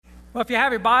Well, if you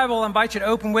have your Bible, I invite you to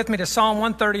open with me to Psalm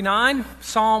 139.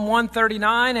 Psalm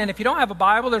 139, and if you don't have a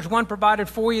Bible, there's one provided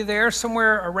for you there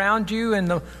somewhere around you in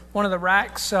one of the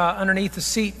racks underneath the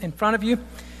seat in front of you,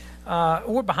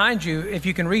 or behind you if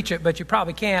you can reach it, but you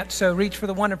probably can't, so reach for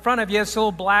the one in front of you. It's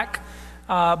little black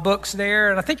books there,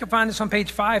 and I think you'll find this on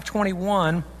page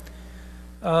 521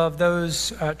 of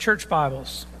those church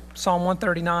Bibles, Psalm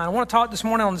 139. I want to talk this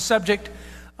morning on the subject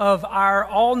of our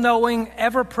all-knowing,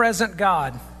 ever-present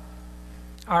God.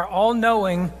 Our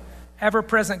all-knowing,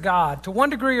 ever-present God. To one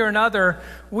degree or another,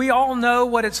 we all know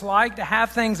what it's like to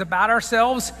have things about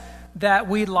ourselves that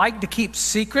we like to keep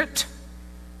secret.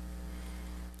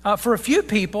 For a few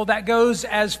people, that goes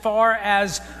as far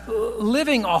as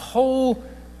living a whole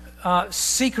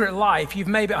secret life.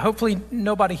 You've hopefully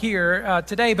nobody here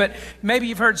today, but maybe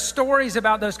you've heard stories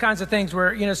about those kinds of things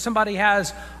where, somebody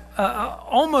has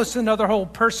almost another whole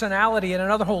personality and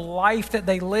another whole life that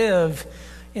they live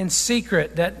in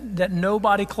secret that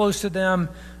nobody close to them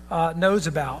knows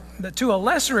about. But to a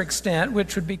lesser extent,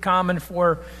 which would be common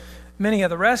for many of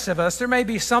the rest of us, there may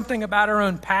be something about our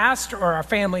own past or our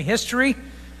family history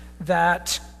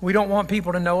that we don't want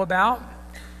people to know about.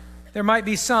 There might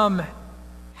be some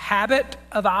habit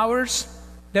of ours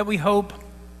that we hope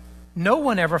no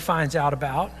one ever finds out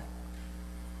about.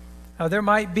 There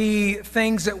might be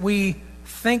things that we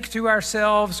think to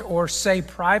ourselves or say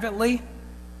privately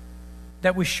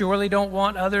that we surely don't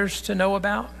want others to know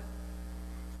about.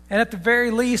 And at the very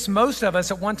least, most of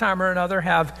us at one time or another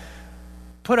have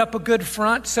put up a good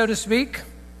front, so to speak,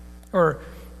 or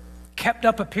kept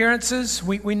up appearances.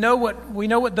 We know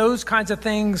what those kinds of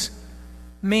things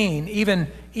mean,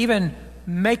 even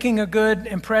making a good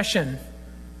impression.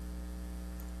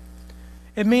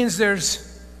 It means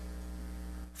there's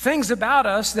things about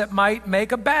us that might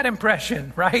make a bad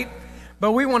impression, right?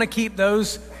 But we want to keep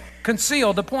those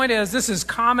concealed. The point is, this is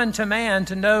common to man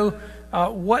to know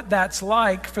what that's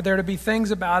like, for there to be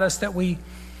things about us that we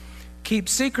keep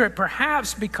secret,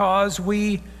 perhaps because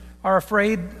we are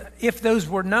afraid if those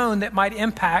were known that might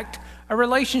impact a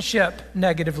relationship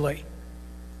negatively.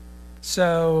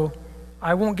 So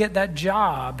I won't get that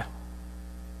job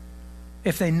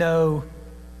if they know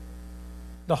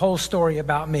the whole story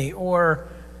about me, or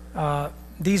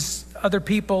these other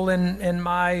people in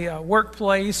my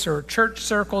workplace or church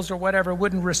circles or whatever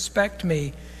wouldn't respect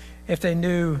me if they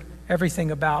knew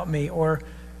everything about me. Or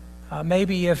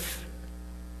maybe if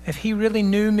he really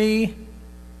knew me,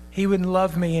 he wouldn't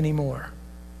love me anymore.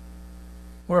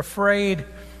 We're afraid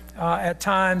at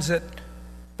times that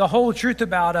the whole truth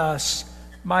about us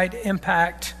might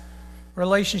impact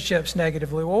relationships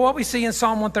negatively. Well, what we see in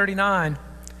Psalm 139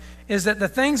 is that the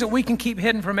things that we can keep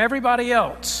hidden from everybody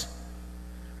else,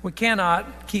 we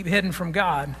cannot keep hidden from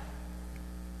God.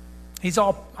 He's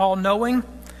all-knowing,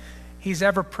 He's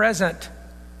ever-present,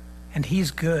 and He's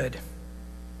good.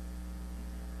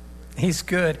 He's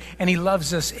good, and He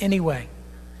loves us anyway.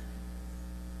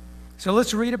 So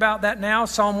let's read about that now,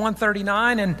 Psalm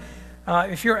 139, and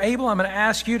if you're able, I'm going to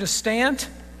ask you to stand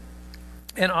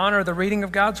in honor of the reading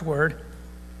of God's Word.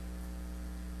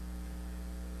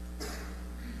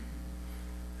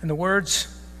 And the words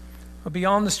will be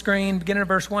on the screen, beginning in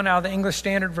verse 1 out of the English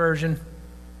Standard Version.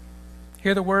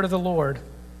 Hear the word of the Lord.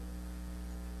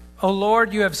 O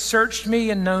Lord, you have searched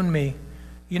me and known me.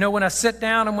 You know when I sit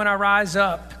down and when I rise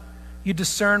up. You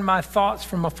discern my thoughts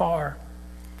from afar.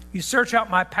 You search out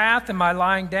my path and my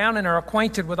lying down and are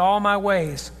acquainted with all my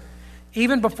ways.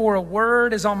 Even before a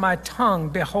word is on my tongue,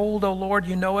 behold, O Lord,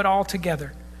 you know it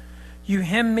altogether. You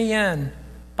hem me in,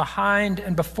 behind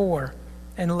and before,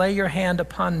 and lay your hand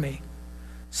upon me.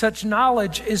 Such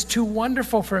knowledge is too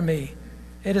wonderful for me.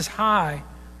 It is high.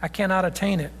 I cannot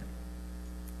attain it.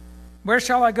 Where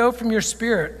shall I go from your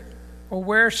spirit? Or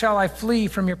where shall I flee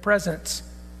from your presence?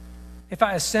 If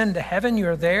I ascend to heaven, you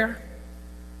are there.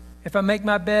 If I make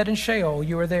my bed in Sheol,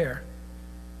 you are there.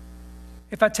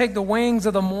 If I take the wings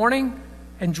of the morning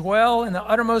and dwell in the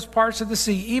uttermost parts of the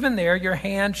sea, even there your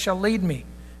hand shall lead me,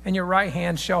 and your right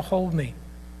hand shall hold me.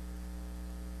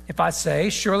 If I say,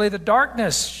 surely the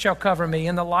darkness shall cover me,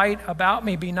 and the light about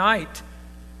me be night.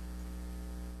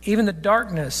 Even the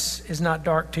darkness is not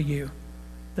dark to you.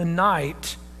 The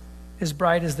night is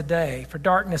bright as the day, for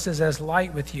darkness is as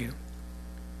light with you.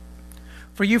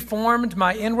 For you formed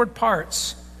my inward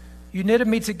parts. You knitted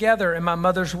me together in my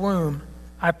mother's womb.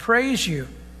 I praise you,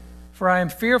 for I am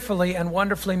fearfully and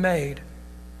wonderfully made.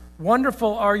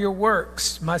 Wonderful are your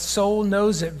works. My soul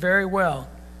knows it very well.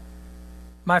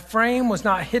 My frame was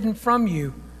not hidden from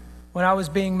you when I was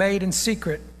being made in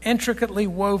secret, intricately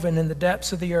woven in the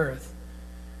depths of the earth.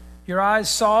 Your eyes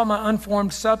saw my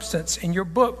unformed substance. In your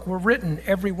book were written,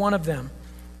 every one of them,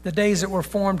 the days that were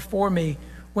formed for me,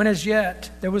 when as yet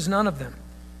there was none of them.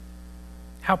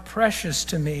 How precious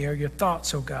to me are your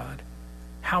thoughts, O God.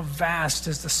 How vast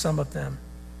is the sum of them.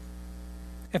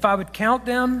 If I would count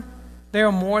them, they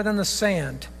are more than the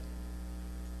sand.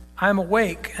 I am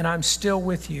awake and I'm still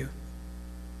with you.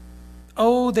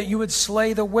 Oh, that you would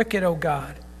slay the wicked, O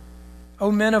God.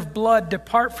 O men of blood,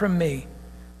 depart from me.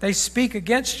 They speak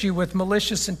against you with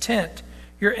malicious intent.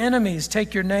 Your enemies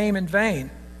take your name in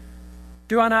vain.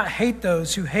 Do I not hate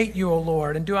those who hate you, O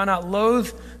Lord? And do I not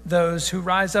loathe those who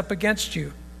rise up against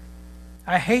you?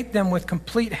 I hate them with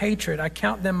complete hatred. I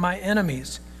count them my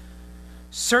enemies.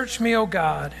 Search me, O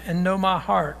God, and know my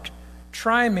heart.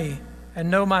 Try me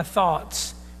and know my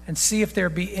thoughts, and see if there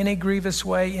be any grievous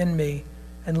way in me,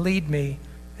 and lead me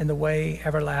in the way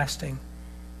everlasting.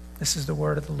 This is the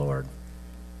word of the Lord.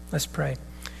 Let's pray.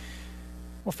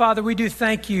 Well, Father, we do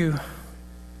thank you,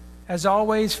 as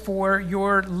always, for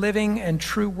your living and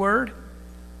true word,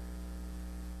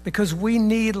 because we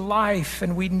need life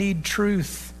and we need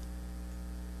truth.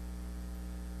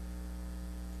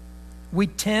 We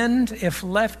tend, if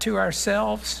left to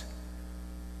ourselves,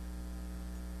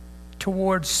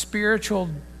 towards spiritual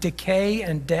decay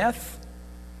and death,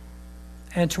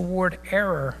 and toward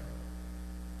error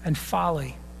and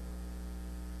folly.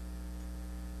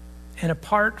 And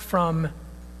apart from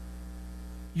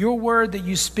your word that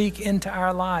you speak into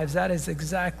our lives, that is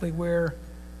exactly where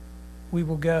we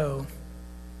will go.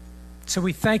 So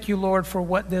we thank you, Lord, for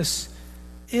what this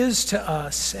is to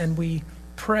us, and we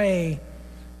pray,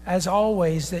 as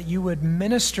always, that you would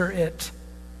minister it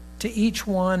to each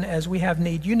one as we have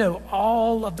need. You know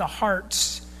all of the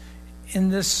hearts in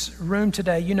this room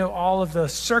today. You know all of the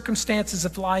circumstances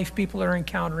of life people are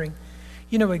encountering.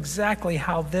 You know exactly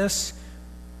how this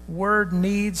word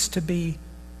needs to be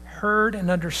heard and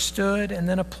understood and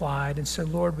then applied. And so,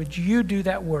 Lord, would you do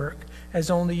that work as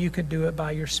only you can do it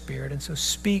by your Spirit? And so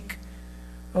speak,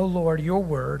 O Lord, your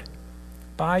word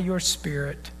by your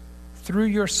Spirit through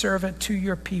your servant to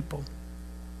your people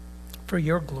for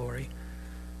your glory.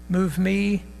 Move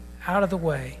me out of the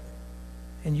way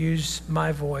and use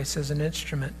my voice as an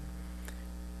instrument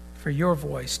for your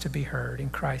voice to be heard. In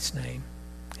Christ's name,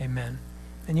 amen.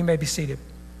 And you may be seated.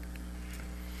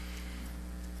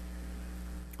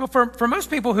 Well, for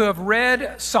most people who have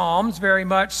read Psalms very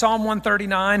much, Psalm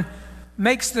 139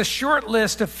 makes the short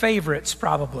list of favorites,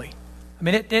 probably. I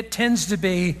mean, it tends to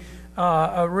be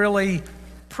a really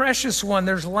precious one.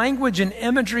 There's language and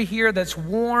imagery here that's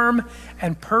warm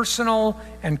and personal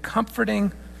and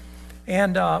comforting.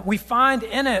 And we find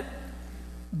in it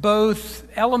both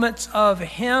elements of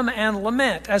hymn and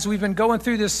lament. As we've been going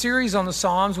through this series on the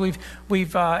Psalms,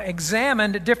 we've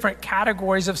examined different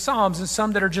categories of Psalms, and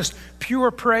some that are just pure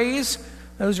praise,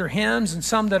 those are hymns, and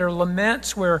some that are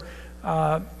laments where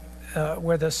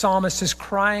the psalmist is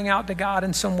crying out to God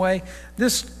in some way.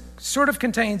 This sort of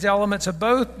contains elements of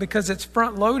both because it's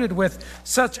front-loaded with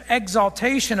such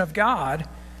exaltation of God,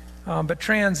 but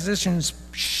transitions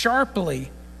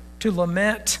sharply to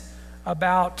lament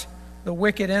about the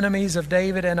wicked enemies of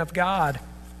David and of God.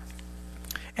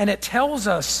 And it tells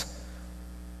us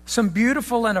some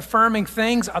beautiful and affirming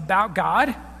things about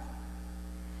God,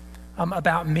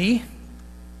 about me,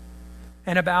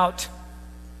 and about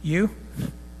you,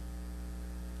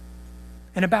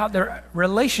 and about the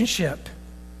relationship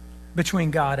between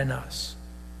God and us.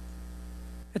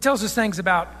 It tells us things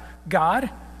about God,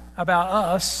 about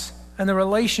us, and the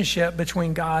relationship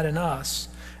between God and us.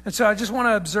 And so I just want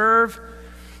to observe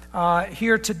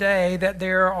here today that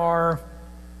there are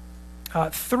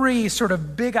three sort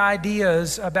of big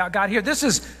ideas about God here.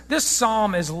 This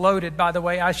psalm is loaded, by the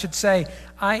way, I should say.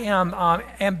 I am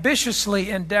ambitiously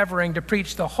endeavoring to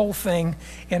preach the whole thing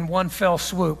in one fell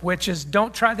swoop, which is,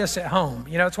 don't try this at home.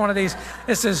 You know, it's one of these,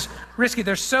 this is risky.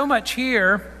 There's so much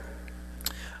here,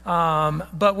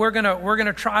 but we're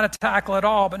gonna try to tackle it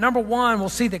all. But number one, we'll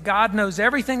see that God knows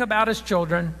everything about his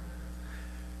children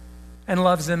and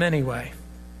loves them anyway.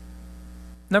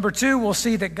 Number two, we'll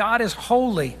see that God is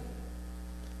holy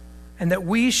and that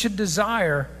we should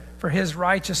desire for his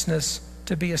righteousness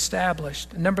to be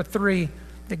established. And number three,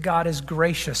 that God is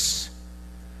gracious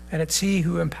and it's he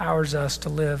who empowers us to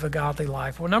live a godly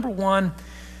life. Well, number one,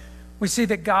 we see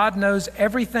that God knows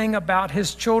everything about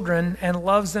his children and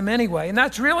loves them anyway. And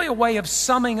that's really a way of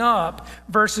summing up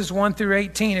verses 1 through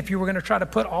 18 if you were going to try to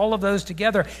put all of those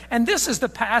together. And this is the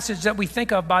passage that we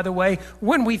think of, by the way,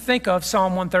 when we think of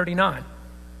Psalm 139.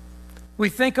 We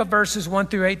think of verses 1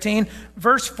 through 18,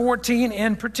 verse 14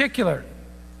 in particular.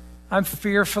 I'm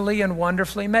fearfully and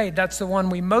wonderfully made. That's the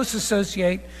one we most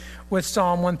associate with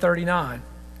Psalm 139.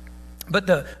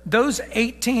 But those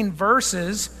 18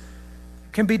 verses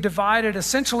can be divided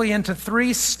essentially into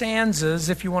 3 stanzas,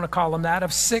 if you want to call them that,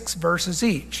 of 6 verses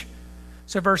each.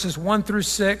 So verses 1 through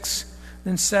 6,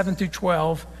 then 7 through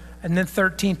 12, and then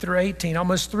 13 through 18,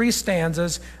 almost 3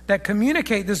 stanzas that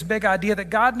communicate this big idea that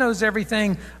God knows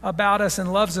everything about us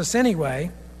and loves us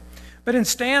anyway. But in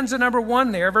stanza number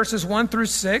 1 there, verses 1 through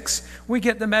 6, we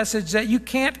get the message that you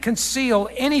can't conceal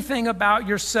anything about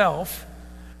yourself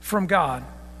from God.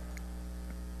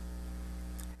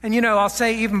 And I'll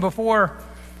say even before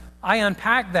I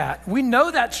unpack that, we know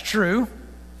that's true.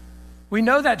 We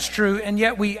know that's true, and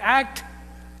yet we act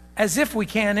as if we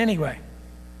can anyway.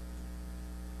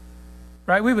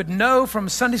 Right? We would know from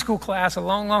Sunday school class a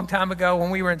long, long time ago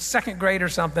when we were in 2nd grade or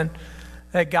something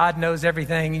that God knows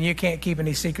everything and you can't keep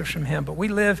any secrets from him. But we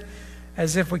live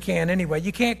as if we can anyway.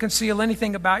 You can't conceal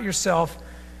anything about yourself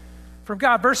from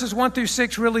God. Verses 1 through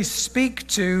 6 really speak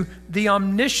to the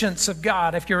omniscience of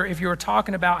God. If you're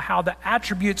talking about how the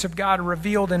attributes of God are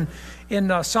revealed in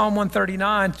Psalm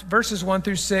 139, verses 1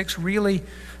 through 6 really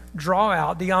draw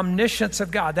out the omniscience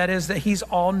of God. That is, that he's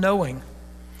all-knowing.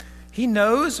 He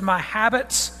knows my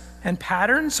habits and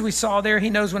patterns. We saw there, he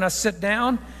knows when I sit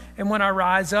down and when I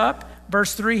rise up.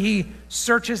 Verse 3, he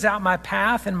searches out my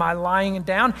path and my lying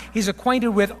down. He's acquainted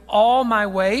with all my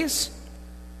ways.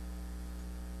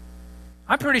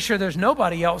 I'm pretty sure there's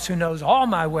nobody else who knows all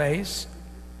my ways.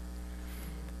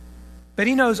 But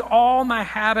he knows all my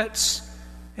habits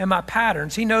and my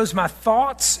patterns. He knows my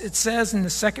thoughts. It says in the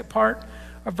second part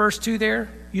of verse 2 there,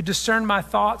 you discern my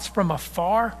thoughts from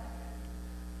afar.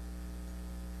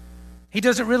 He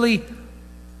doesn't really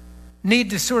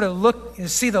need to sort of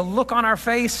see the look on our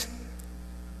face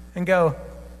and go,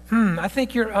 I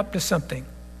think you're up to something.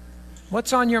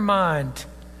 What's on your mind?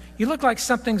 You look like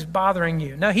something's bothering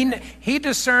you. No, he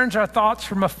discerns our thoughts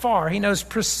from afar. He knows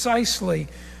precisely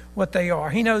what they are.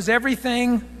 He knows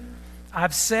everything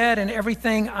I've said and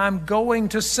everything I'm going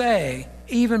to say,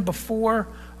 even before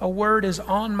a word is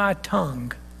on my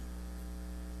tongue.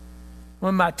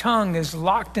 When my tongue is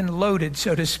locked and loaded,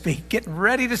 so to speak, getting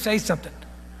ready to say something,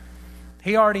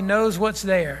 he already knows what's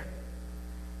there.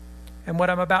 And what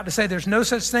I'm about to say, there's no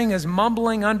such thing as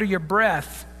mumbling under your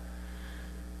breath.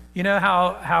 You know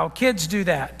how kids do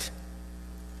that?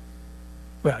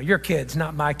 Well, your kids,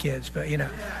 not my kids, but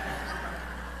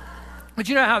But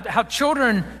you know how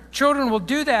children will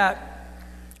do that,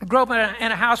 grow up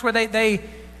in a house where they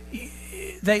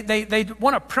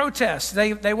want to protest.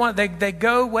 They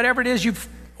go, whatever it is you've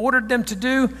ordered them to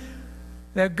do,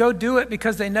 they go do it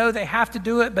because they know they have to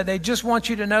do it, but they just want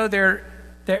you to know they're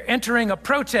entering a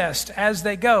protest as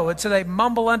they go. And so they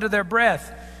mumble under their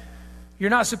breath. You're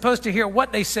not supposed to hear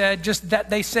what they said, just that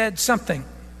they said something.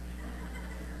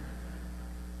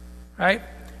 Right?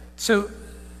 So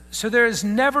there is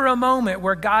never a moment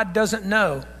where God doesn't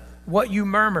know what you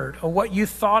murmured or what you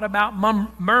thought about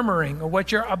murmuring or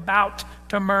what you're about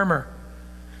to murmur.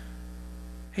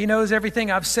 He knows everything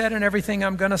I've said and everything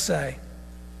I'm going to say.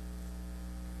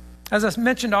 As I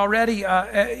mentioned already,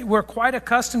 we're quite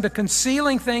accustomed to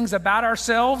concealing things about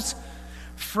ourselves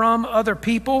from other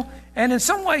people. And in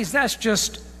some ways, that's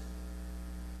just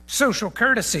social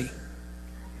courtesy,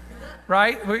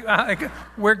 right?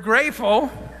 We're grateful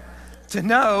to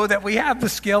know that we have the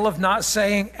skill of not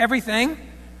saying everything.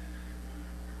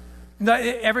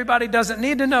 Everybody doesn't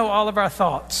need to know all of our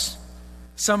thoughts.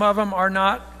 Some of them are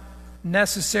not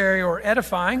necessary or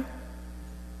edifying.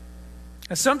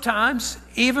 And sometimes,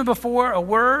 even before a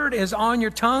word is on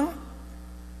your tongue,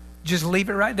 just leave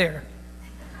it right there.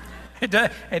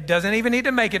 It doesn't even need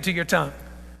to make it to your tongue,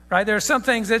 right? There are some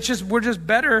things that we're just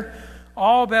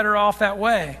all better off that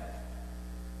way.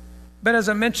 But as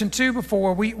I mentioned too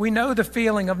before, we know the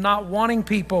feeling of not wanting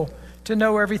people to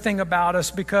know everything about us,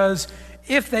 because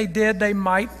if they did, they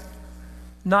might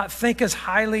not think as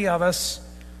highly of us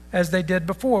as they did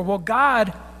before. Well,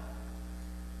 God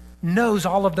knows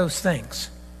all of those things.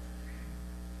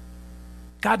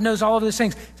 God knows all of those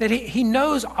things. That He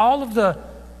knows all of the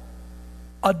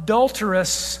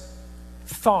adulterous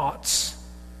thoughts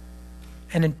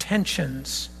and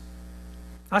intentions.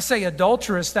 I say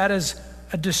adulterous, that is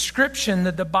a description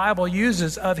that the Bible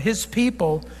uses of His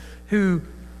people who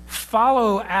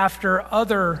follow after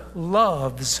other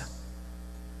loves,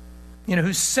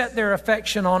 who set their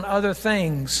affection on other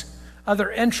things,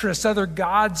 other interests, other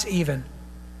gods even,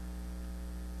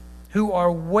 who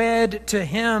are wed to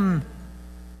Him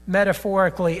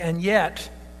metaphorically and yet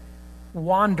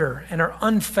wander and are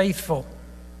unfaithful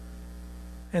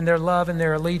in their love and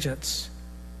their allegiance.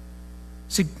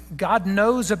 See, God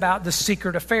knows about the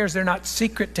secret affairs. They're not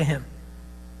secret to Him.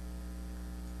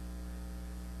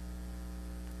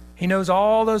 He knows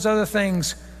all those other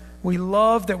things we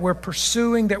love, that we're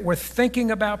pursuing, that we're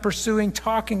thinking about pursuing,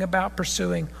 talking about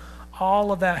pursuing.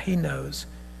 All of that he knows,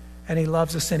 and he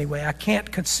loves us anyway. I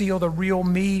can't conceal the real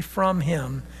me from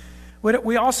him. What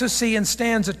we also see in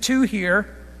stanza 2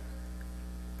 here,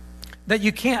 that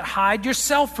you can't hide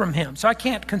yourself from him. So I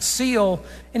can't conceal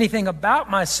anything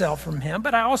about myself from him,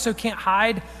 but I also can't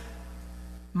hide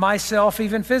myself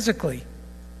even physically.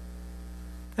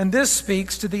 And this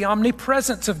speaks to the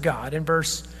omnipresence of God in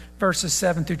verses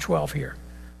 7 through 12 here.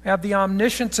 We have the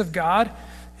omniscience of God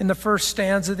in the first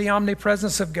stanza, the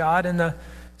omnipresence of God in the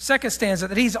second stanza,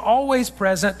 that he's always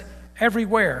present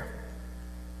everywhere.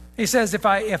 He says, if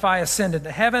I ascend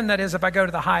into heaven, that is, if I go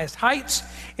to the highest heights,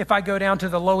 if I go down to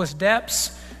the lowest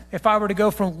depths, if I were to go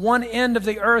from one end of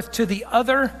the earth to the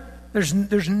other,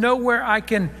 there's nowhere I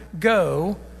can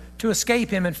go to escape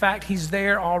him. In fact, he's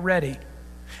there already.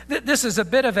 This is a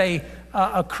bit of a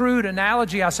crude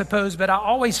analogy, I suppose, but I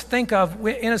always think of,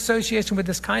 in association with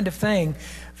this kind of thing,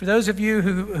 for those of you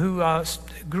who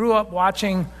grew up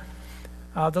watching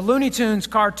the Looney Tunes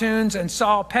cartoons and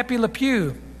saw Pepe Le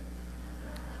Pew,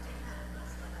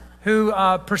 who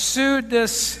pursued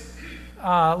this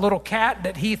little cat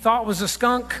that he thought was a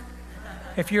skunk.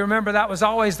 If you remember, that was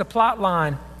always the plot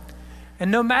line.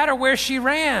 And no matter where she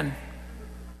ran,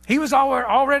 he was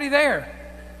already there.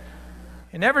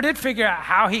 He never did figure out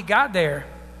how he got there.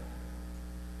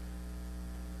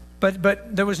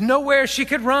 But there was nowhere she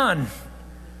could run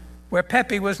where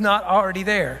Pepe was not already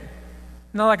there.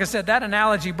 Now, like I said, that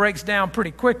analogy breaks down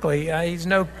pretty quickly. He's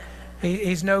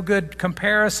no good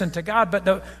comparison to God.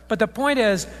 But the point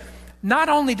is, not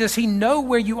only does he know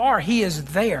where you are, he is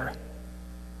there.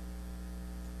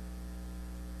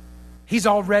 He's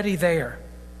already there.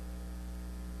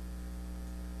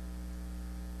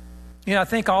 You know, I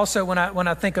think also when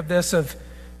I think of this, of,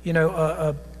 you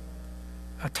know,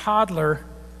 a toddler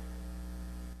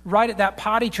right at that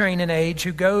potty training age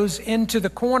who goes into the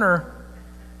corner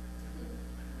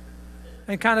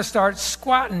and kind of starts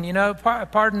squatting, you know,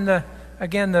 pardon the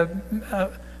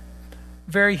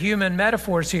very human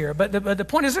metaphors here. But the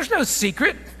point is, there's no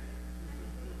secret.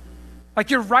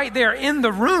 Like, you're right there in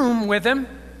the room with him.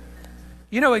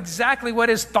 You know exactly what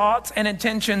his thoughts and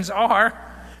intentions are.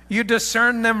 You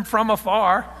discern them from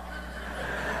afar.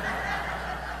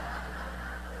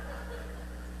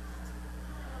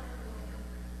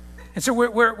 And so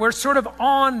we're sort of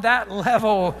on that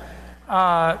level,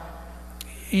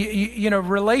 you know,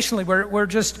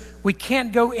 relationally. We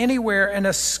can't go anywhere and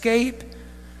escape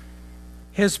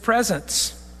his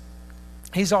presence.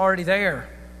 He's already there.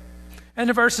 And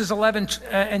the verses 11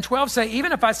 and 12 say,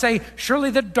 even if I say,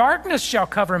 surely the darkness shall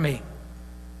cover me,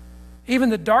 even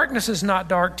the darkness is not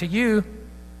dark to you.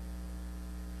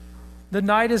 The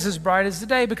night is as bright as the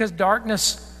day, because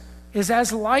darkness is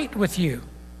as light with you.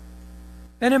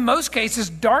 And in most cases,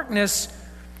 darkness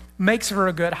makes for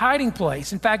a good hiding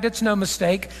place. In fact, it's no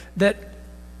mistake that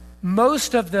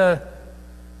most of the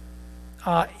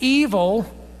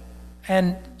evil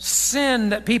and sin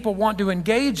that people want to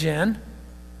engage in,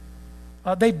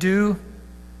 they do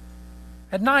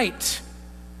at night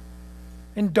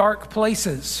in dark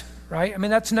places. Right? I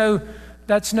mean, that's no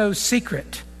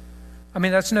secret. I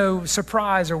mean, that's no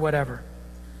surprise or whatever.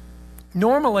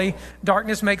 Normally,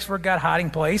 darkness makes for a good hiding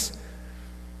place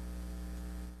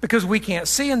because we can't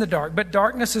see in the dark. But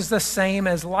darkness is the same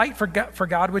as light for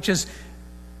God, which is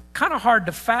kind of hard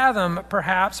to fathom,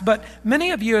 perhaps. But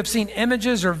many of you have seen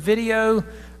images or video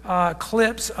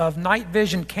clips of night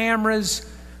vision cameras,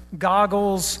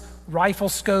 goggles, rifle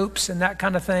scopes, and that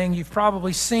kind of thing. You've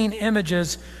probably seen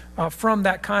images from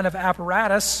that kind of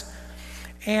apparatus.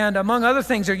 And among other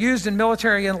things, they're used in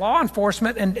military and law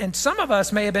enforcement. And some of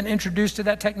us may have been introduced to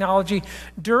that technology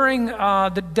during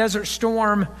the Desert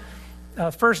Storm,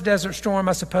 first Desert Storm,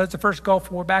 I suppose, the first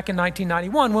Gulf War back in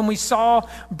 1991, when we saw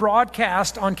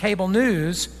broadcast on cable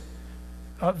news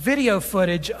video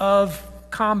footage of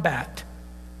combat.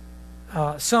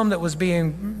 Some that was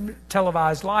being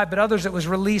televised live, but others that was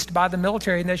released by the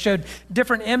military, and they showed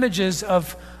different images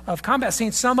of combat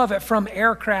scenes, some of it from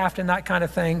aircraft and that kind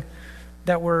of thing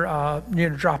that were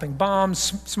dropping bombs,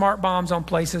 smart bombs on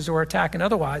places, or attacking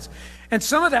otherwise. And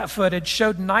some of that footage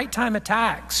showed nighttime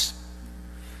attacks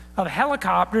of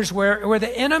helicopters where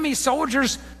the enemy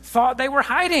soldiers thought they were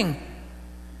hiding.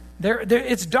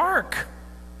 It's dark,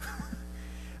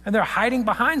 and they're hiding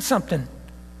behind something.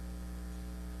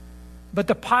 But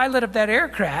the pilot of that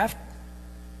aircraft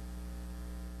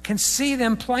can see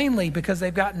them plainly because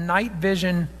they've got night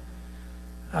vision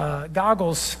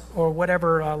goggles or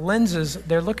whatever lenses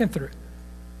they're looking through.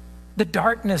 The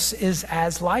darkness is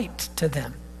as light to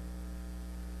them.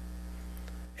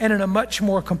 And in a much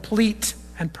more complete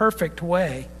and perfect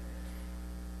way.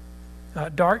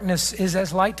 Darkness is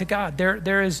as light to God.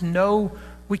 There is no,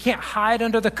 we can't hide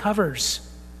under the covers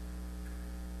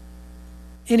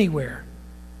anywhere.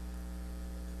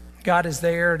 God is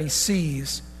there and he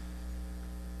sees.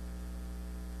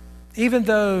 Even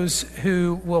those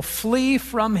who will flee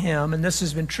from him, and this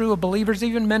has been true of believers,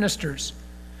 even ministers,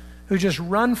 who just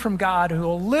run from God, who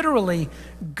will literally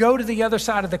go to the other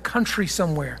side of the country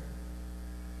somewhere,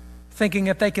 thinking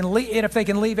if they can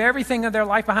leave everything in their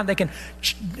life behind, they can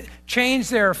change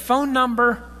their phone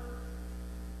number,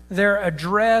 their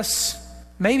address,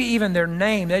 maybe even their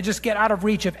name. They just get out of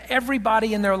reach of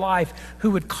everybody in their life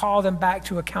who would call them back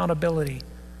to accountability.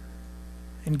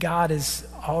 And God is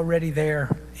already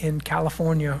there in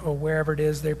California or wherever it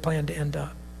is they plan to end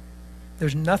up.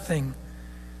 There's nothing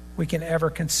we can ever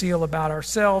conceal about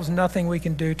ourselves, nothing we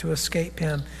can do to escape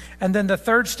him. And then the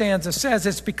third stanza says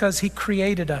it's because he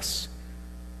created us.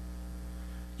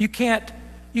 You can't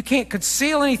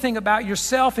conceal anything about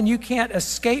yourself, and you can't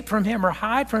escape from him or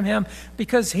hide from him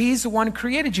because he's the one who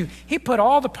created you. He put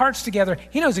all the parts together.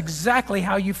 He knows exactly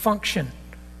how you function.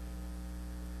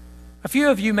 A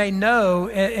few of you may know,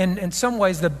 in some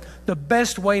ways, the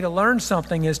best way to learn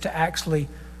something is to actually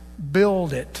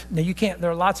build it. Now, there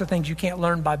are lots of things you can't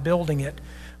learn by building it.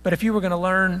 But if you were going to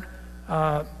learn,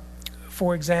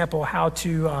 for example, how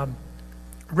to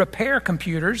repair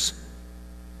computers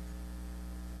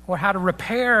or how to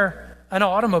repair an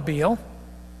automobile,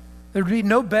 there would be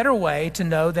no better way to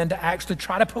know than to actually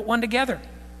try to put one together.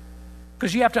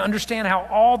 Because you have to understand how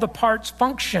all the parts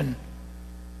function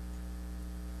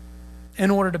in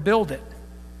order to build it.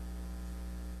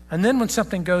 And then when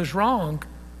something goes wrong,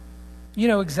 you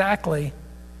know exactly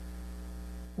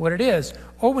what it is.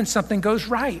 Or when something goes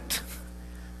right,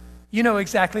 you know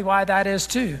exactly why that is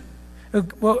too.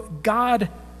 Well, God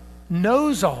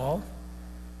knows all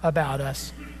about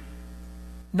us,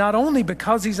 not only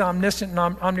because he's omniscient and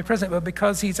omnipresent, but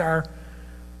because he's our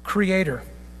creator.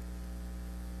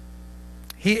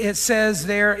 It says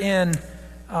there in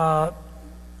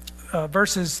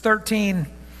verses 13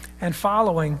 and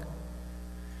following,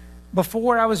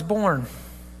 before I was born,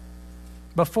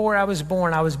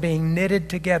 I was being knitted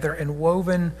together and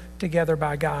woven together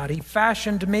by God. He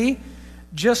fashioned me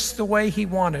just the way he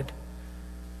wanted.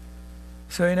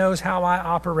 So he knows how I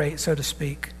operate, so to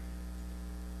speak.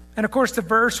 And of course, the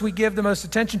verse we give the most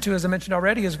attention to, as I mentioned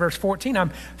already, is verse 14.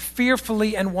 I'm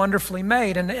fearfully and wonderfully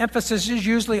made. And the emphasis is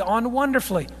usually on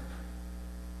wonderfully.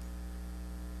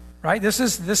 Right? This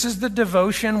is the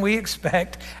devotion we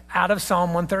expect out of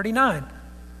Psalm 139.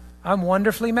 I'm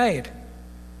wonderfully made.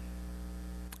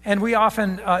 And we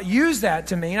often use that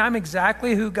to mean I'm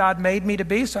exactly who God made me to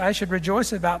be, so I should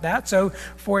rejoice about that. So,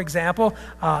 for example,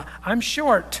 I'm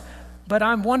short, but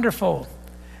I'm wonderful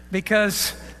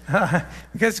because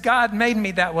God made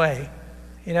me that way.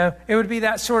 You know, it would be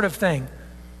that sort of thing.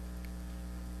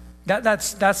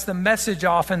 That's the message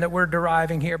often that we're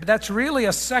deriving here, but that's really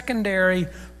a secondary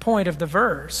point of the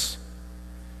verse.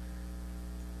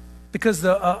 Because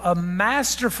a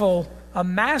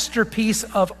masterpiece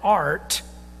of art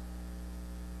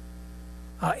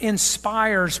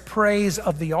inspires praise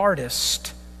of the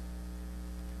artist,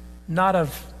 not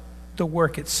of the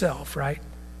work itself, right?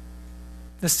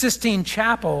 The Sistine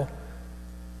Chapel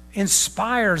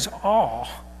inspires awe.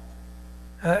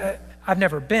 I've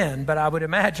never been, but I would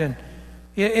imagine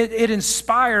it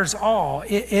inspires awe.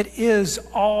 It is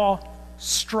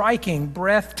awe-striking,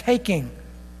 breathtaking.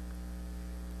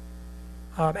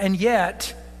 And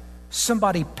yet,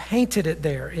 somebody painted it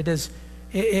there. It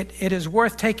is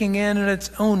worth taking in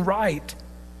its own right.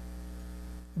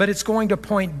 But it's going to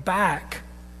point back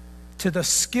to the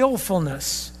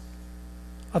skillfulness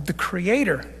of the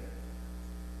Creator,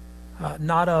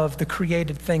 not of the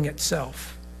created thing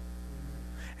itself.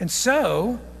 And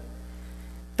so,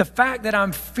 the fact that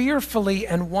I'm fearfully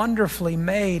and wonderfully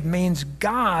made means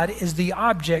God is the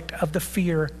object of the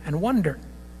fear and wonder.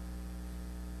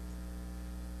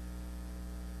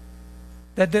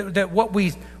 That what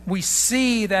we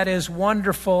see that is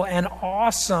wonderful and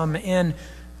awesome in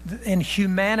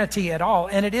humanity at all,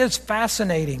 and it is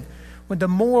fascinating when the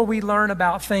more we learn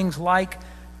about things like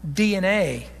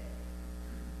DNA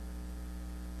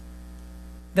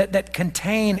that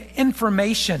contain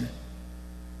information.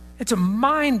 It's a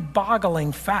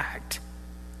mind-boggling fact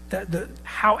that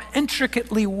how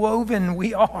intricately woven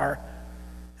we are,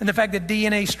 and the fact that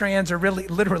DNA strands are really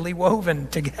literally woven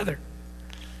together.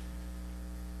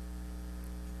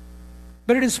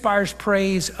 But it inspires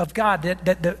praise of God,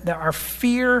 that our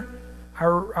fear,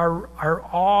 our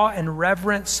awe and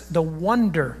reverence, the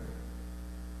wonder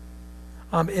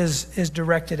is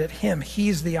directed at him.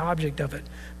 He's the object of it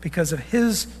because of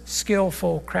his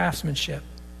skillful craftsmanship.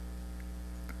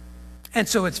 And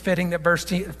so it's fitting that verse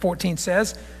 14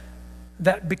 says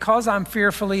that because I'm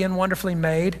fearfully and wonderfully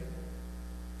made,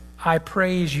 I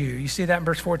praise you. You see that in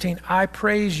verse 14? I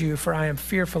praise you, for I am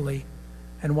fearfully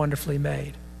and wonderfully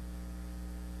made.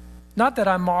 Not that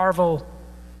I marvel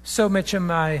so much in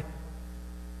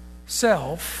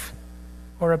myself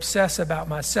or obsess about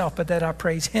myself, but that I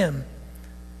praise him.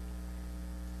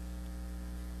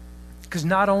 Because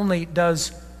not only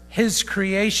does his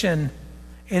creation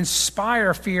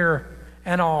inspire fear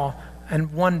and awe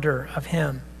and wonder of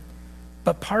him,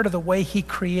 but part of the way he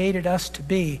created us to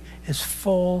be is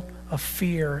full of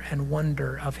fear and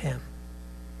wonder of him.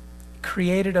 He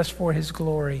created us for his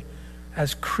glory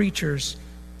as creatures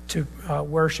to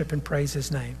worship and praise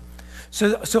his name.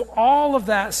 So all of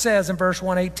that says in verse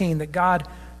 118 that God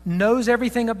knows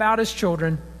everything about his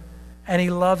children and he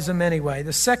loves them anyway.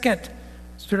 The second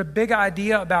sort of big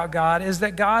idea about God is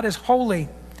that God is holy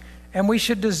and we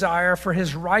should desire for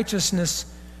his righteousness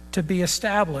to be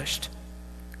established.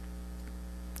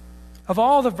 Of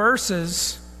all the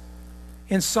verses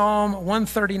in Psalm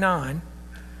 139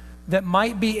 that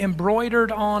might be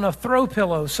embroidered on a throw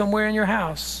pillow somewhere in your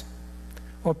house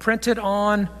or printed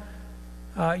on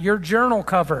your journal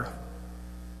cover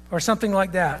or something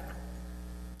like that,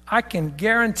 I can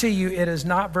guarantee you it is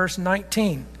not verse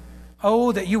 19.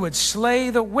 Oh, that you would slay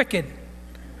the wicked.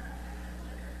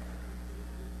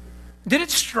 Did it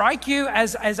strike you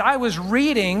as I was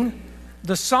reading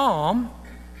the psalm,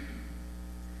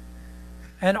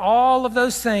 and all of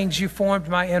those things, you formed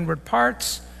my inward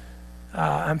parts,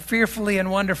 I'm fearfully and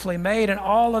wonderfully made, and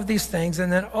all of these things,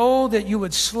 and then, oh, that you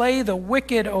would slay the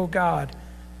wicked, O God.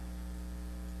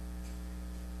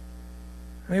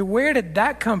 I mean, where did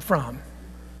that come from?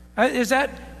 Does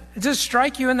this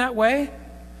strike you in that way?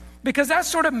 Because that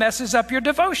sort of messes up your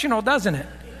devotional, doesn't it?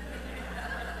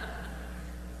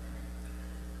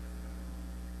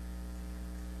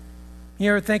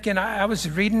 You're thinking, I was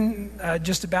reading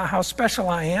just about how special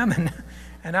I am,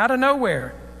 and out of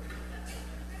nowhere,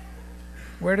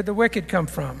 where did the wicked come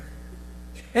from?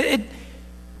 It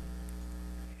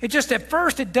just, at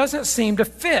first, it doesn't seem to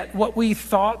fit what we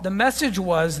thought the message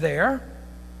was there.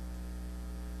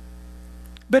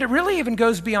 But it really even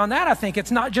goes beyond that, I think. It's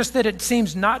not just that it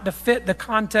seems not to fit the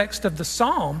context of the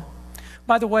psalm.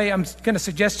 By the way, I'm going to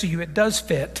suggest to you it does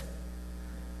fit.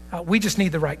 We just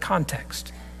need the right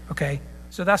context, okay?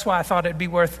 So that's why I thought it'd be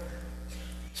worth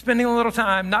spending a little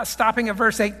time, not stopping at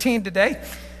verse 18 today,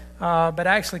 but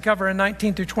actually covering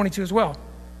 19 through 22 as well.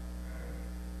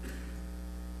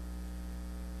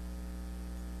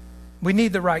 We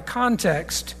need the right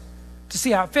context to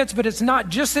see how it fits, but it's not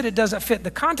just that it doesn't fit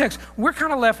the context. We're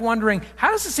kind of left wondering,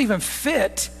 how does this even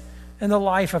fit in the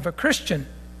life of a Christian?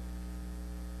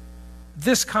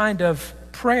 This kind of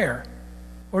prayer.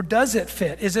 Or does it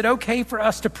fit? Is it okay for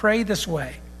us to pray this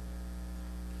way?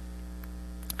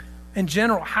 In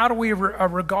general, how do we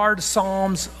regard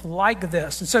Psalms like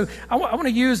this? And so I want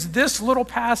to use this little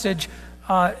passage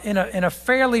in a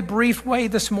fairly brief way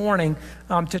this morning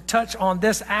to touch on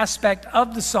this aspect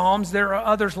of the Psalms. There are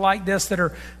others like this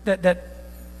that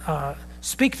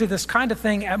speak to this kind of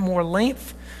thing at more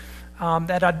length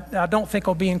that I don't think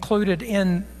will be included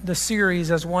in the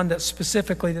series as one that's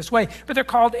specifically this way. But they're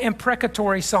called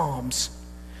imprecatory Psalms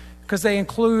because they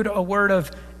include a word of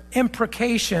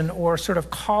imprecation or sort of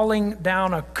calling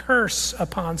down a curse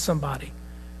upon somebody.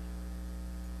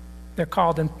 They're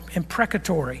called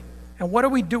imprecatory. And what do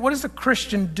we do? What does the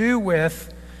Christian do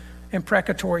with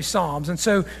imprecatory Psalms? And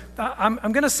so I'm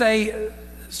going to say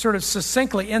sort of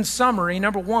succinctly in summary,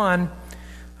 number one,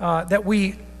 that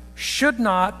we should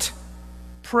not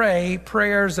pray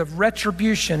prayers of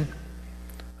retribution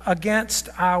against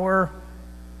our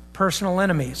personal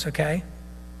enemies, okay?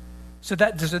 So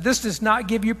this does not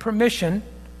give you permission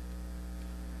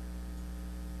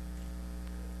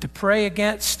to pray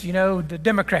against, the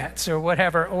Democrats or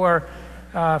whatever, or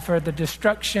for the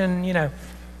destruction,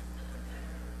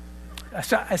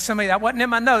 Somebody, that wasn't in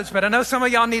my notes, but I know some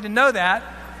of y'all need to know that.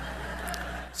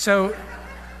 So,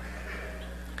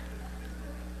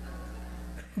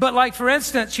 but like for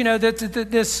instance,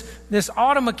 this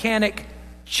auto mechanic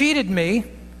cheated me.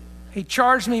 He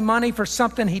charged me money for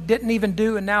something he didn't even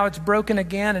do, and now it's broken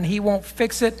again, and he won't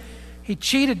fix it. He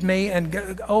cheated me,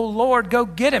 and oh Lord, go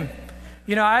get him.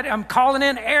 I'm calling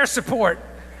in air support.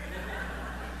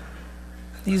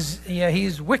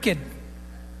 He's wicked.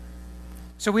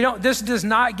 So this does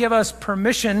not give us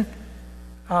permission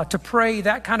to pray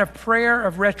that kind of prayer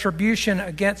of retribution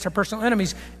against our personal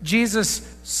enemies. Jesus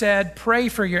said, pray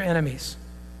for your enemies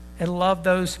and love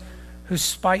those who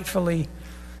spitefully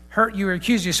hurt you or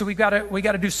accuse you. So we got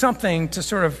to do something to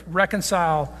sort of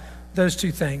reconcile those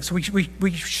two things.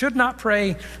 We should not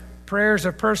pray prayers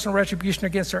of personal retribution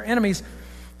against our enemies,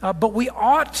 but we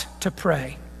ought to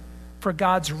pray for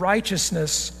God's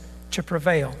righteousness to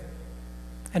prevail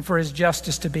and for his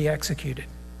justice to be executed.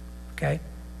 Okay?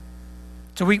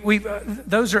 So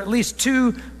those are at least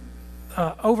two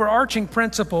overarching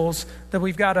principles that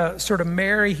we've got to sort of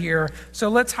marry here. So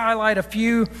let's highlight a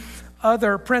few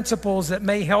other principles that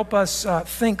may help us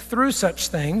think through such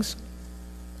things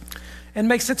and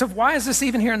make sense of why is this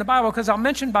even here in the Bible? Because I'll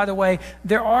mention, by the way,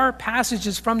 there are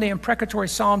passages from the imprecatory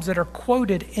Psalms that are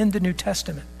quoted in the New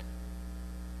Testament.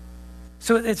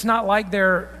 So it's not like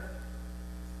they're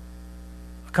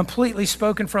completely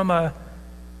spoken from a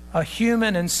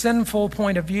human and sinful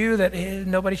point of view, that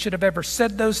nobody should have ever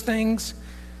said those things.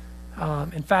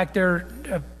 In fact, there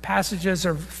are passages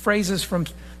or phrases from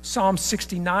Psalm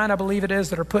 69, I believe it is,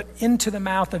 that are put into the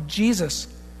mouth of Jesus,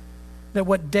 that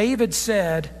what David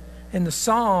said in the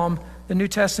Psalm, the New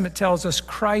Testament tells us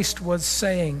Christ was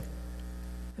saying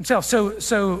himself.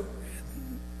 So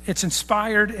it's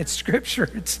inspired, it's scripture,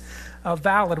 it's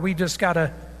valid. We just got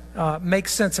to make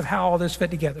sense of how all this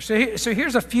fit together. So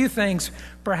here's a few things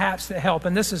perhaps that help,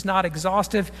 and this is not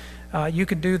exhaustive. You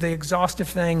can do the exhaustive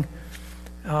thing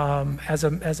as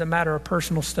a matter of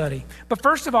personal study. But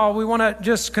first of all, we want to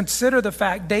just consider the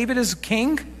fact David is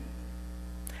king,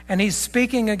 and he's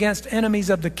speaking against enemies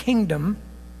of the kingdom,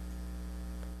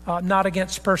 not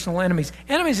against personal enemies.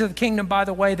 Enemies of the kingdom, by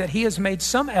the way, that he has made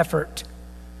some effort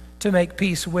to make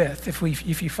peace with,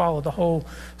 if you follow the whole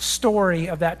story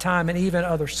of that time and even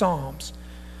other Psalms.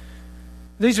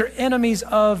 These are enemies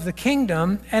of the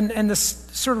kingdom, and the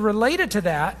sort of related to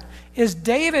that is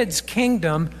David's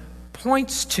kingdom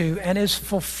points to and is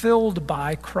fulfilled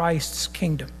by Christ's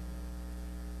kingdom.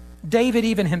 David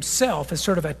even himself is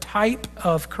sort of a type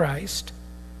of Christ,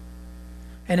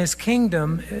 and his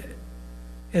kingdom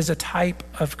is a type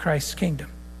of Christ's kingdom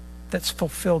that's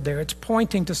fulfilled there. It's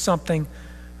pointing to something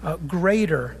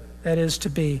greater that is to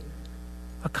be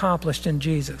accomplished in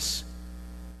Jesus.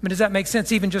 I mean, does that make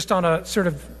sense, even just on a sort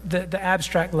of the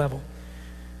abstract level?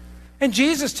 And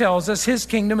Jesus tells us his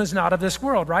kingdom is not of this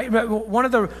world, right? One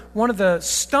of the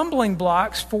stumbling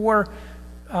blocks for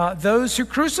those who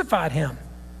crucified him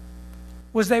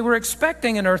was they were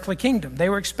expecting an earthly kingdom. They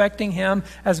were expecting him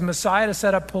as Messiah to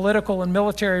set up political and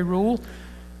military rule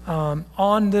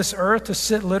on this earth, to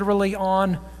sit literally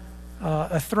on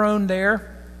a throne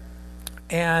there.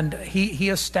 And he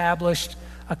established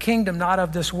a kingdom not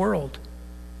of this world.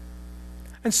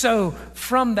 And so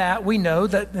from that, we know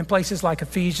that in places like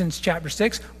Ephesians chapter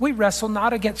 6, we wrestle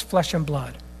not against flesh and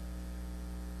blood,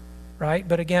 right?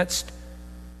 But against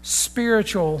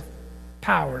spiritual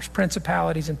powers,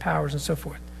 principalities and powers and so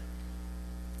forth.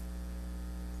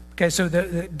 Okay, so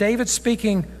David's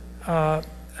speaking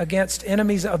against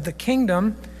enemies of the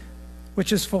kingdom,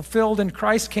 which is fulfilled in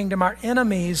Christ's kingdom. Our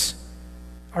enemies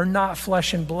are not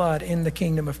flesh and blood in the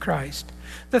kingdom of Christ.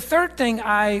 The third thing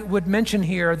I would mention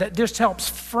here that just helps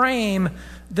frame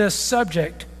this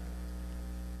subject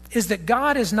is that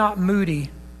God is not moody,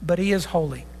 but he is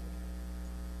holy.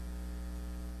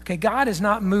 Okay, God is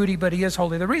not moody, but he is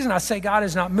holy. The reason I say God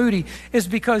is not moody is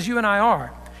because you and I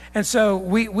are. And so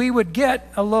we would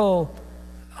get a little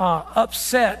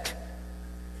upset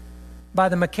by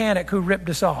the mechanic who ripped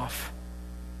us off.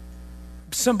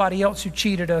 Somebody else who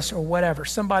cheated us or whatever.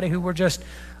 Somebody who we're just,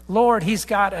 Lord, he's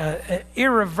got an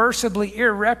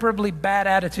irreparably bad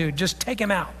attitude. Just take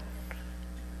him out.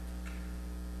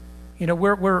 You know,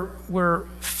 we're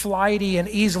flighty and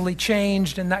easily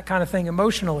changed and that kind of thing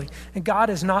emotionally. And God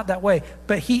is not that way.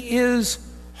 But he is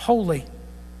holy.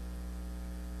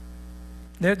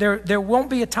 There won't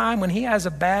be a time when he has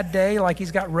a bad day, like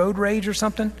he's got road rage or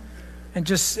something, and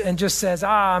just says,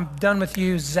 I'm done with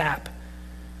you, zap.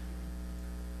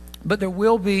 But there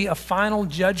will be a final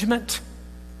judgment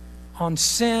on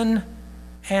sin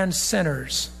and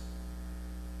sinners.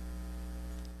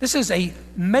 This is a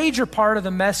major part of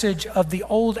the message of the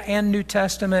Old and New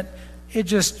Testament. It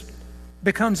just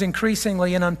becomes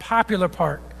increasingly an unpopular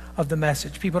part of the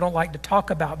message. People don't like to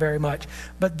talk about very much.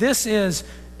 But this is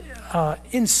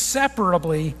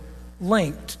inseparably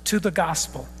linked to the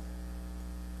gospel.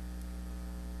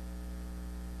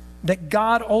 That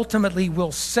God ultimately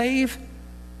will save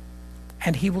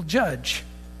and he will judge.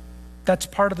 That's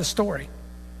part of the story.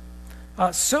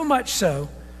 So much so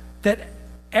that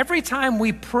every time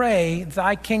we pray,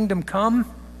 thy kingdom come,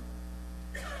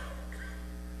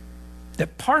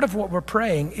 that part of what we're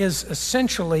praying is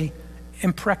essentially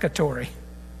imprecatory.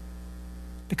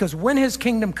 Because when his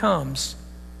kingdom comes,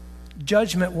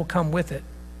 judgment will come with it.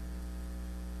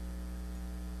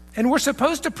 And we're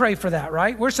supposed to pray for that,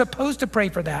 right? We're supposed to pray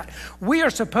for that. We are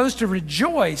supposed to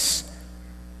rejoice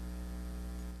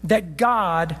that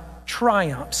God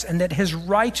triumphs and that his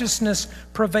righteousness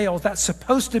prevails. That's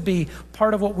supposed to be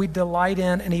part of what we delight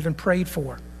in and even prayed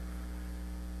for.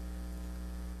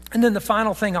 And then the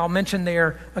final thing I'll mention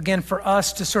there, again, for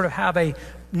us to sort of have a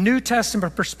New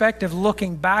Testament perspective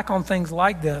looking back on things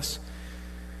like this,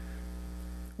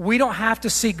 we don't have to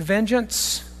seek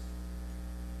vengeance,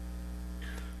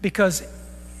 because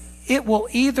it will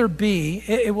either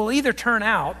turn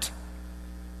out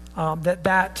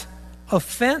that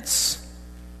offense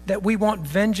that we want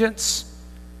vengeance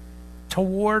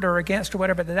toward or against or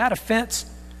whatever, that offense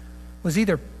was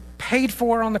either paid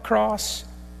for on the cross,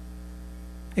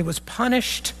 it was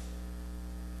punished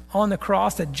on the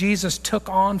cross that Jesus took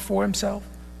on for himself,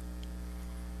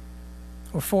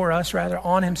 or for us rather,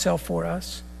 on himself for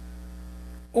us,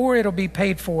 or it'll be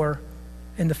paid for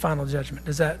in the final judgment.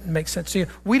 Does that make sense to you?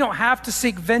 We don't have to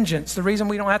seek vengeance. The reason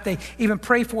we don't have to even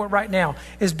pray for it right now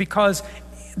is because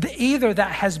either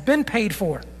that has been paid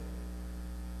for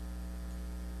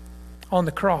on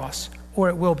the cross, or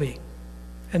it will be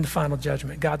in the final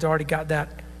judgment. God's already got that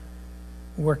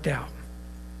worked out.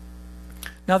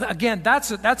 Now, again,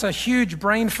 that's a huge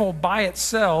brainful by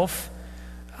itself,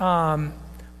 but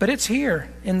it's here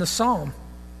in the psalm.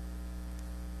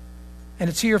 And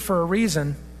it's here for a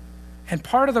reason. And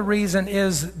part of the reason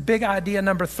is, big idea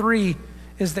number 3,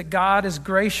 is that God is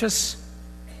gracious,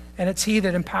 and it's he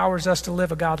that empowers us to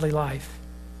live a godly life.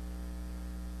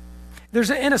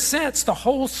 In a sense, the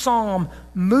whole psalm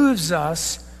moves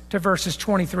us to verses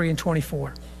 23 and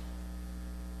 24,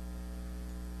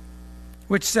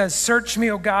 which says, "Search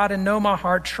me, O God, and know my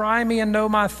heart. Try me and know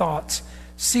my thoughts.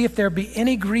 See if there be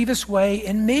any grievous way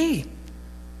in me."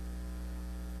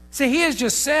 See, he has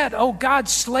just said, "Oh God,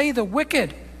 slay the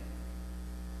wicked.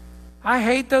 I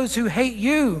hate those who hate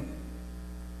you.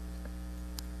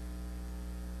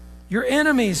 Your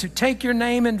enemies who take your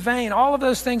name in vain." All of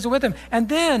those things are with him. And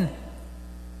then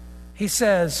he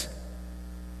says,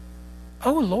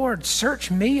 "Oh Lord,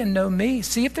 search me and know me.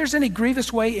 See if there's any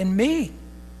grievous way in me.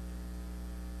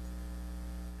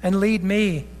 And lead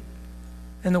me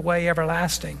in the way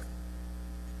everlasting."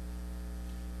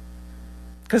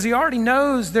 Because he already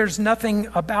knows there's nothing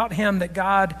about him that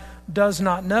God does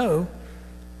not know.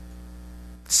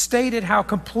 Stated how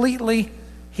completely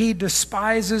he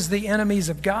despises the enemies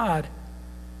of God.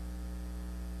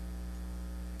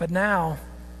 But now,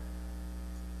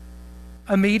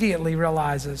 immediately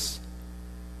realizes,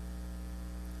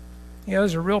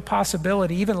 there's a real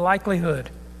possibility, even likelihood.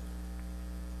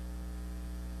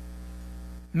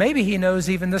 Maybe he knows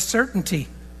even the certainty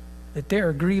that there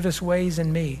are grievous ways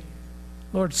in me.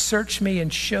 Lord, search me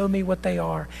and show me what they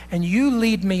are, and you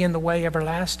lead me in the way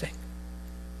everlasting.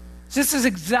 This is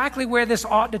exactly where this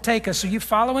ought to take us. Are you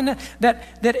following that?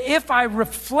 That if I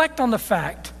reflect on the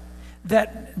fact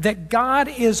that God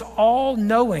is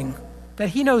all-knowing, that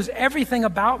he knows everything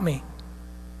about me,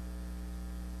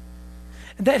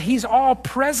 that he's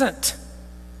all-present,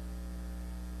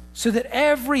 so that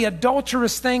every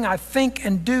adulterous thing I think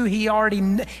and do,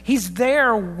 he's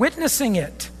there witnessing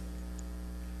it,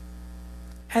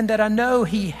 and that I know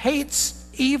he hates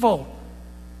evil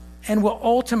and will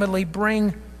ultimately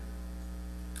bring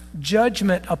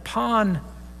judgment upon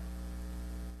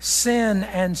sin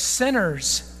and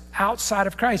sinners outside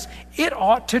of Christ, it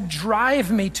ought to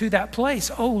drive me to that place.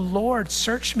 Oh Lord,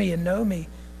 search me and know me.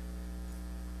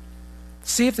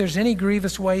 See if there's any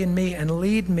grievous way in me and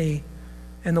lead me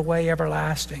in the way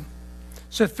everlasting.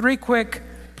 So 3 quick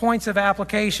points of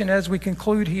application as we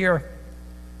conclude here,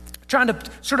 trying to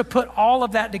sort of put all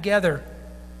of that together.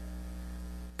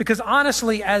 Because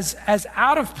honestly, as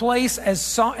out of place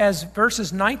as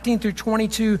verses 19 through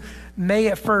 22 may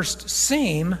at first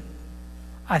seem,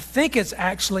 I think it's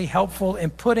actually helpful in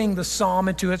putting the psalm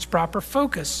into its proper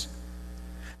focus.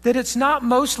 That it's not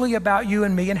mostly about you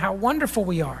and me and how wonderful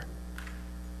we are.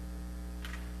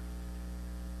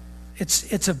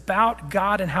 It's about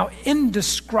God and how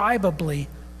indescribably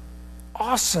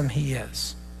awesome he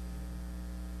is.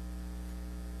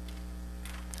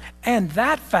 And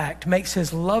that fact makes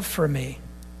his love for me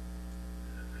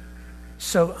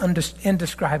so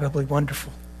indescribably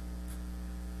wonderful.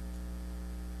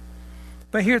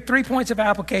 But here are 3 points of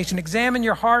application. Examine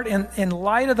your heart in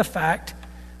light of the fact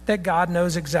that God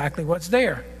knows exactly what's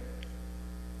there.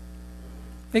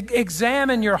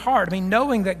 Examine your heart. I mean,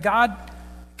 knowing that God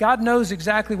knows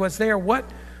exactly what's there. What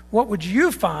would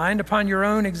you find upon your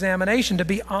own examination to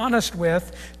be honest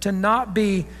with, to not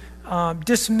be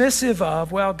dismissive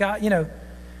of, well, God,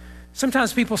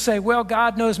 Sometimes people say, well,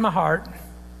 God knows my heart,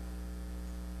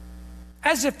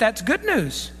 as if that's good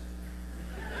news.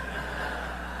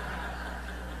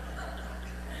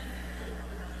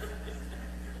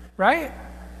 Right?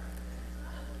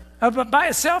 But by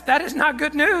itself, that is not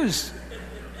good news.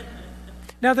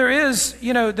 Now there is,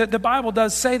 the Bible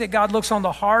does say that God looks on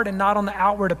the heart and not on the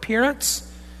outward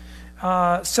appearance,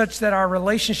 such that our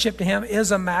relationship to him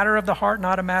is a matter of the heart,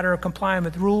 not a matter of complying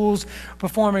with rules,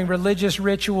 performing religious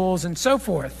rituals, and so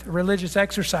forth, religious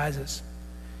exercises.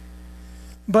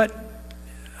 But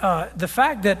the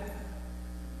fact that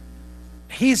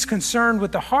he's concerned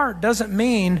with the heart doesn't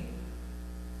mean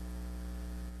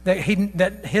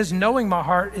that his knowing my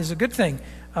heart is a good thing.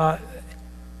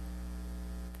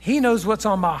 He knows what's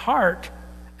on my heart,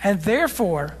 and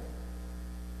therefore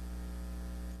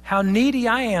how needy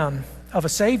I am of a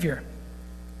Savior.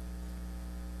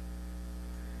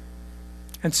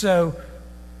 And so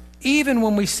even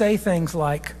when we say things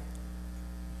like,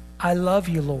 I love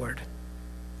you, Lord,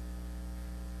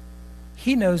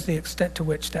 he knows the extent to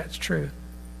which that's true.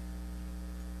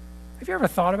 Have you ever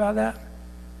thought about that?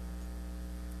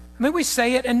 I mean, we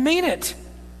say it and mean it.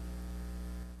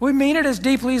 We mean it as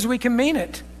deeply as we can mean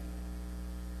it.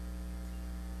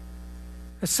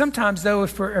 But sometimes, though,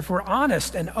 if we're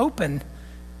honest and open,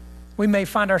 we may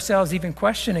find ourselves even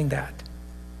questioning that.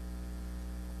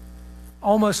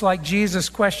 Almost like Jesus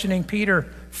questioning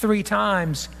Peter 3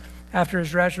 times after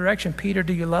his resurrection. Peter,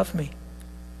 do you love me?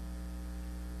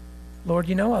 Lord,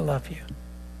 you know I love you.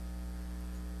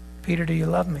 Peter, do you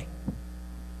love me?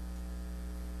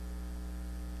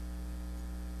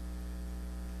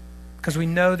 Because we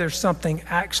know there's something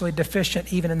actually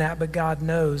deficient even in that, but God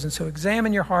knows. And so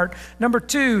examine your heart. Number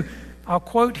 2, I'll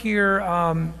quote here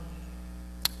a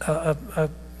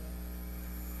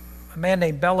man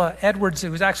named Bella Edwards,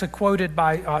 who was actually quoted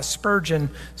by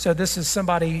Spurgeon. So this is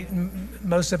somebody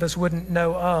most of us wouldn't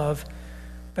know of.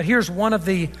 But here's one of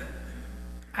the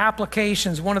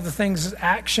applications, one of the things,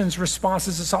 actions,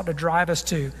 responses this ought to drive us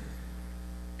to,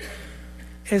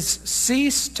 is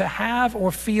cease to have or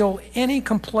feel any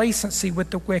complacency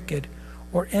with the wicked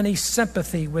or any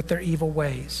sympathy with their evil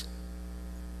ways.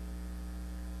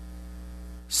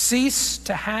 Cease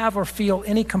to have or feel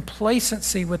any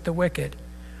complacency with the wicked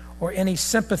or any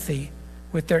sympathy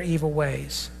with their evil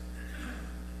ways.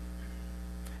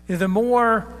 The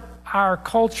more our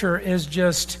culture is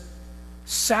just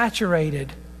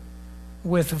saturated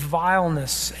with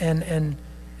vileness and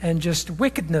just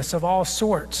wickedness of all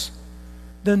sorts,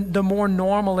 the more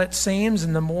normal it seems,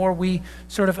 and the more we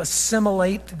sort of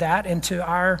assimilate that into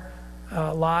our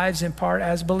lives in part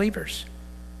as believers.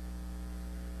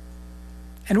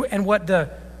 And what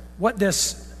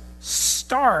this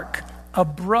stark,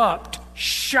 abrupt,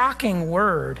 shocking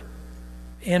word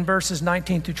in verses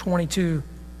 19 through 22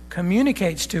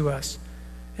 communicates to us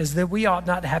is that we ought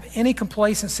not to have any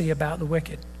complacency about the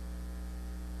wicked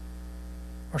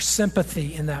or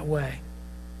sympathy in that way.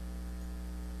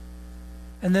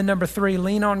 And then number 3,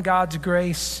 lean on God's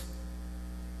grace.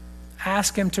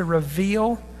 Ask him to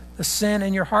reveal the sin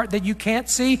in your heart that you can't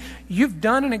see. You've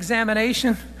done an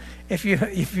examination. If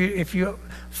you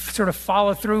sort of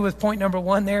follow through with point number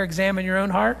 1 there, examine your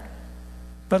own heart.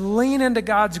 But lean into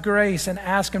God's grace and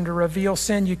ask him to reveal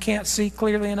sin you can't see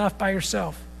clearly enough by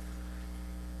yourself,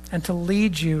 and to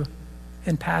lead you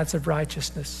in paths of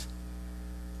righteousness.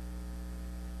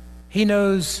 He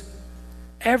knows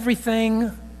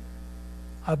everything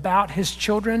about his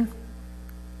children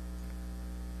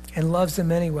and loves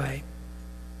them anyway.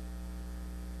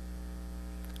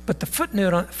 But the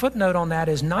footnote on that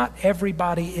is not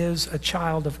everybody is a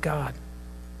child of God.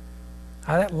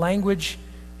 That language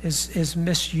is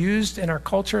misused in our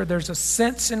culture. There's a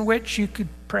sense in which you could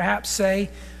perhaps say,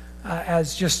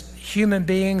 as just human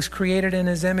beings created in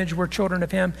his image, we're children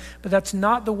of him. But that's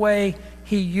not the way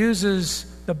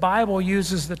the Bible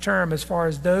uses the term, as far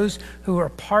as those who are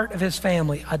part of his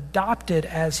family, adopted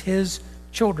as his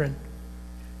children.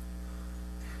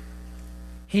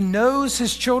 He knows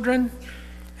his children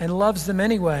and loves them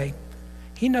anyway.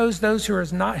 He knows those who are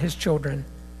not his children,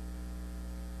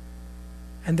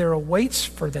 and there awaits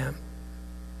for them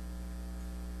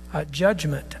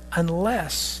judgment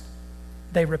unless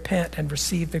they repent and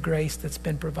receive the grace that's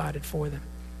been provided for them.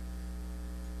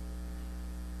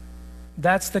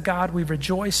 That's the God we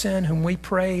rejoice in, whom we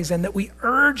praise, and that we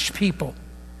urge people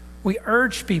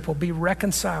be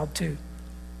reconciled to.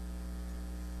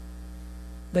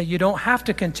 That you don't have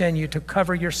to continue to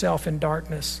cover yourself in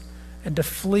darkness and to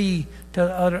flee to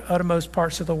the uttermost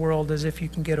parts of the world as if you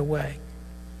can get away.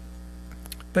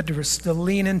 But to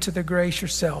lean into the grace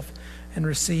yourself and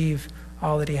receive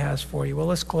all that he has for you. Well,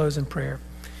 let's close in prayer.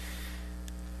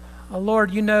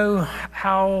 Lord, you know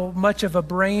how much of a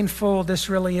brain full this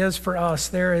really is for us.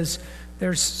 There's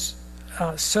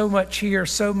so much here,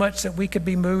 so much that we could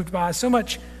be moved by, so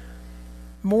much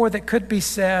more that could be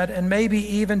said, and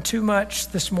maybe even too much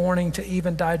this morning to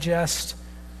even digest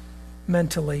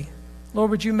mentally. Lord,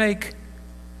 would you make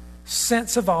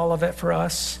sense of all of it for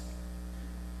us?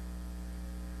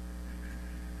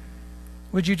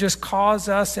 Would you just cause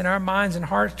us in our minds and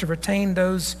hearts to retain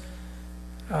those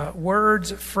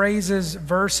words, phrases,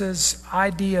 verses,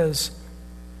 ideas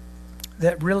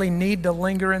that really need to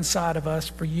linger inside of us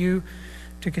for you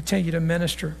to continue to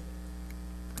minister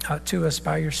to us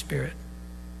by your Spirit.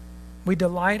 We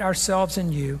delight ourselves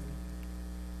in you.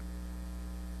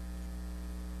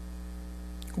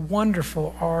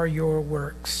 Wonderful are your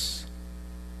works.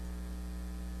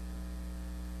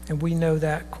 And we know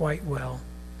that quite well.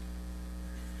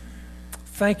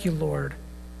 Thank you, Lord,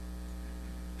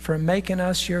 for making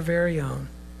us your very own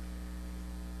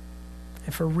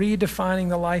and for redefining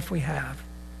the life we have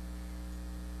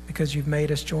because you've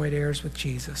made us joint heirs with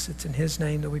Jesus. It's in his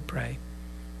name that we pray.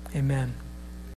 Amen.